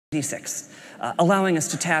allowing us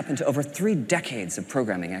to tap into over 3 decades of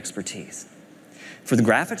programming expertise. For the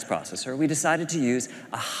graphics processor, we decided to use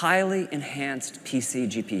a highly enhanced PC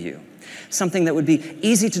GPU, something that would be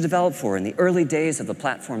easy to develop for in the early days of the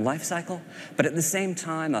platform lifecycle, but at the same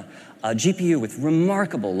time, a GPU with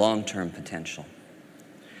remarkable long-term potential.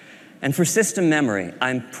 And for system memory,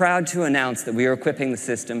 I'm proud to announce that we are equipping the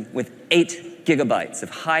system with 8 gigabytes of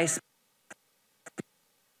high-speed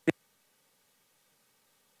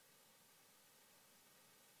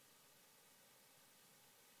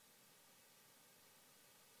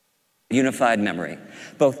unified memory,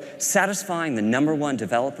 both satisfying the #1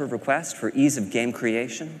 developer request for ease of game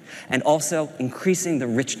creation and also increasing the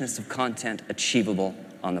richness of content achievable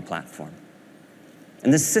on the platform.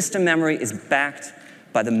 And this system memory is backed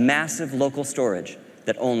by the massive local storage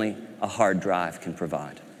that only a hard drive can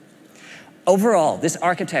provide. Overall, this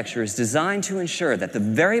architecture is designed to ensure that the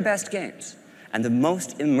very best games and the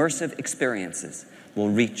most immersive experiences will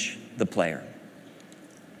reach the player.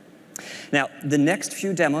 Now, the next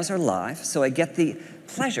few demos are live, so I get the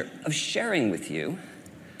pleasure of sharing with you,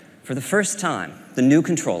 for the first time, the new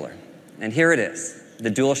controller. And here it is, the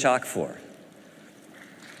DualShock 4.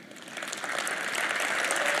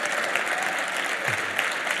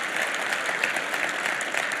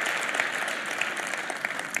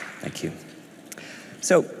 Thank you.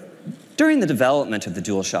 So, during the development of the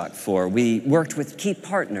DualShock 4, we worked with key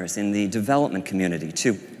partners in the development community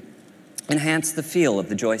to enhance the feel of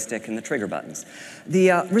the joystick and the trigger buttons.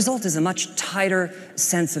 The result is a much tighter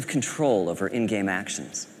sense of control over in-game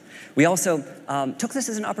actions. We also took this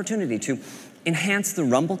as an opportunity to enhance the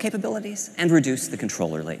rumble capabilities and reduce the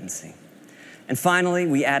controller latency. And finally,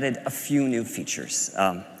 we added a few new features.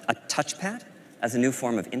 A touchpad as a new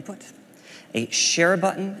form of input, a share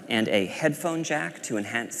button and a headphone jack to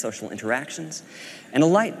enhance social interactions, and a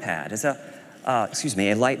light pad as a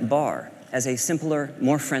light bar as a simpler,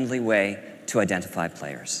 more friendly way to identify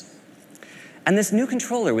players. And this new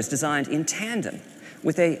controller was designed in tandem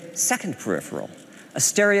with a second peripheral, a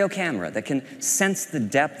stereo camera that can sense the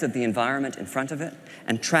depth of the environment in front of it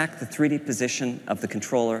and track the 3D position of the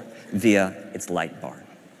controller via its light bar.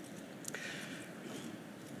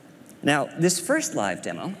 Now, this first live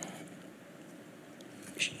demo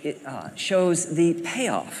shows the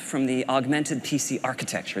payoff from the augmented PC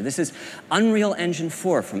architecture. This is Unreal Engine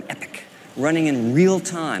 4 from Epic, running in real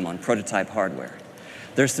time on prototype hardware.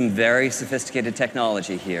 There's some very sophisticated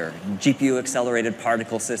technology here, GPU-accelerated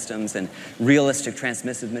particle systems and realistic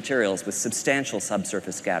transmissive materials with substantial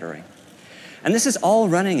subsurface scattering. And this is all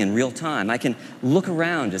running in real time. I can look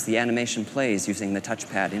around as the animation plays using the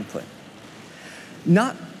touchpad input.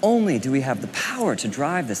 Not only do we have the power to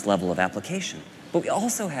drive this level of application, but we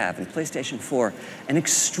also have, in PlayStation 4, an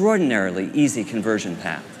extraordinarily easy conversion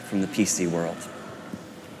path from the PC world.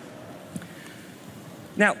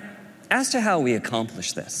 Now, as to how we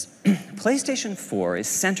accomplish this, PlayStation 4 is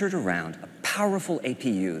centered around a powerful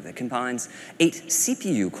APU that combines 8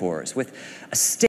 CPU cores with a